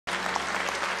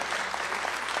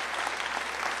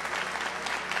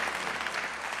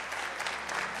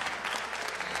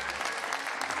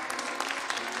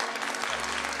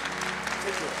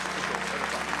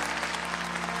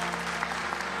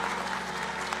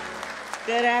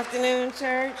Good afternoon,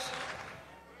 church.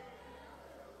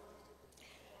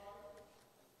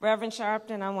 Reverend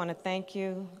Sharpton, I want to thank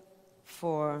you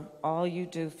for all you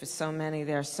do for so many.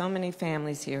 There are so many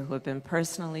families here who have been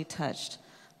personally touched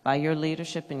by your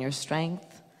leadership and your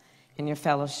strength and your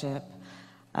fellowship.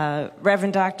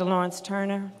 Reverend Dr. Lawrence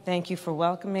Turner, thank you for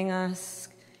welcoming us.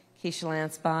 Keisha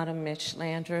Lance Bottom, Mitch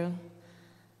Landrew.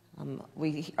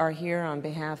 We are here on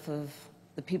behalf of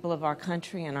the people of our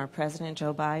country and our President,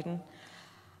 Joe Biden.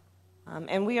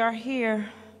 And we are here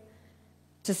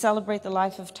to celebrate the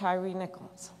life of Tyre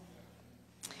Nichols.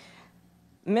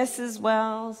 Mrs.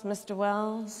 Wells, Mr.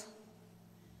 Wells,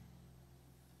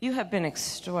 you have been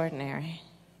extraordinary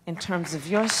in terms of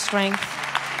your strength,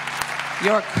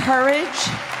 your courage,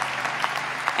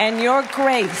 and your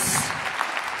grace.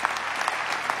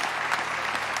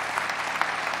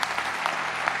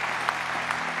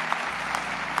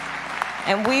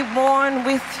 And we mourn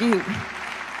with you,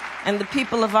 and the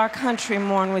people of our country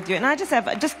mourn with you. And I just have,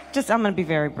 I'm going to be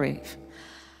very brief.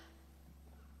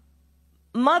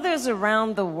 Mothers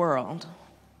around the world,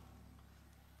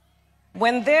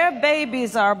 when their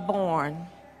babies are born,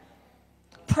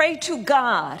 pray to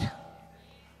God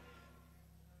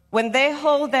when they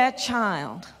hold that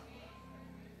child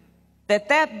that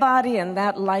that body and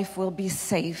that life will be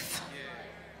safe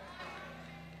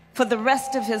for the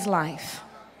rest of his life.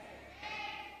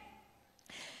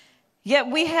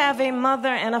 Yet we have a mother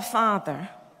and a father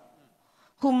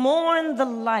who mourn the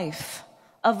life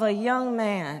of a young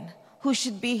man who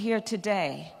should be here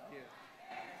today.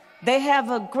 They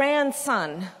have a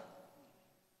grandson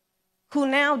who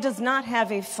now does not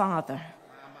have a father.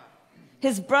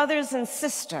 His brothers and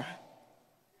sister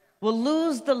will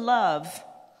lose the love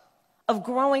of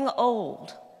growing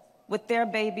old with their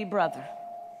baby brother.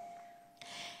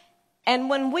 And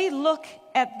when we look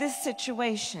at this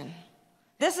situation,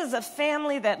 this is a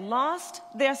family that lost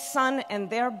their son and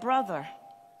their brother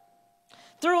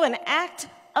through an act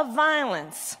of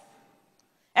violence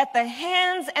at the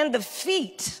hands and the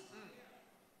feet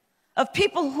of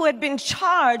people who had been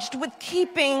charged with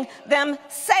keeping them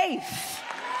safe.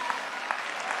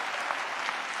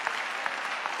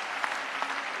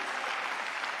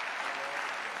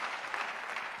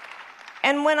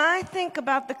 And when I think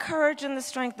about the courage and the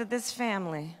strength of this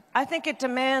family, I think it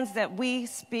demands that we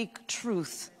speak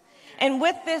truth. And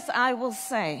with this, I will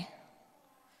say,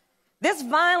 this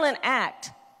violent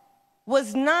act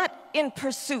was not in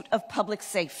pursuit of public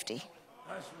safety.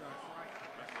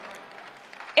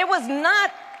 It was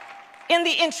not in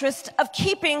the interest of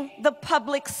keeping the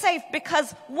public safe,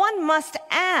 because one must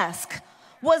ask,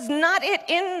 was not it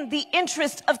in the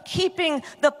interest of keeping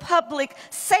the public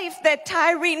safe that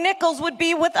Tyre Nichols would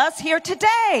be with us here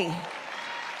today?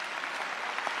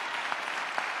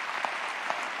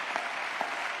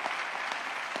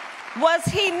 Was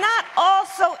he not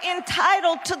also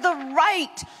entitled to the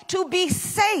right to be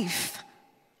safe?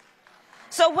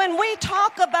 So when we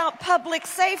talk about public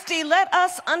safety, let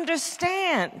us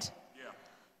understand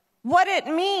what it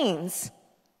means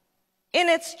in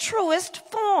its truest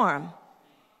form.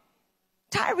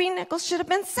 Tyre Nichols should have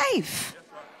been safe.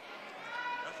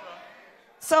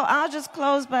 So I'll just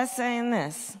close by saying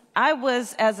this. I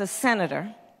was, as a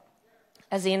senator,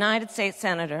 as a United States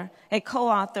Senator, a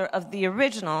co-author of the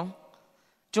original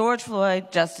George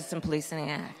Floyd Justice and Policing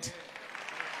Act.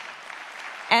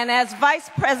 And as Vice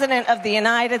President of the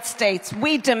United States,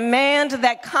 we demand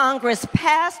that Congress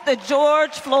pass the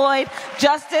George Floyd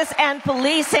Justice and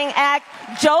Policing Act.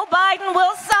 Joe Biden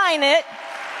will sign it.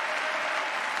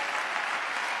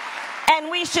 And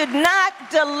we should not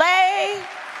delay,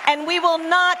 and we will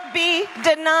not be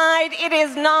denied. It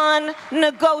is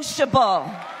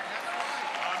non-negotiable.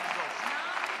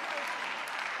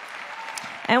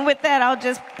 And with that, I'll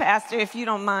just, Pastor, if you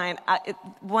don't mind,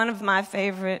 one of my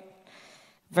favorite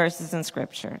verses in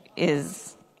Scripture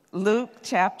is Luke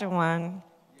chapter 1,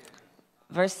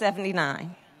 verse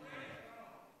 79,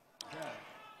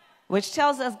 which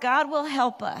tells us God will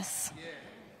help us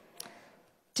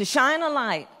to shine a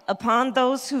light upon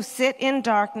those who sit in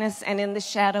darkness and in the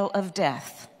shadow of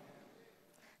death,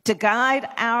 to guide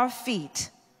our feet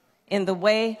in the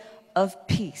way of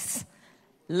peace.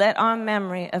 Let our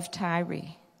memory of Tyre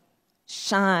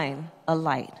shine a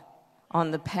light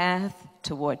on the path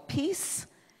toward peace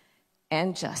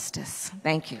and justice.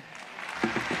 Thank you.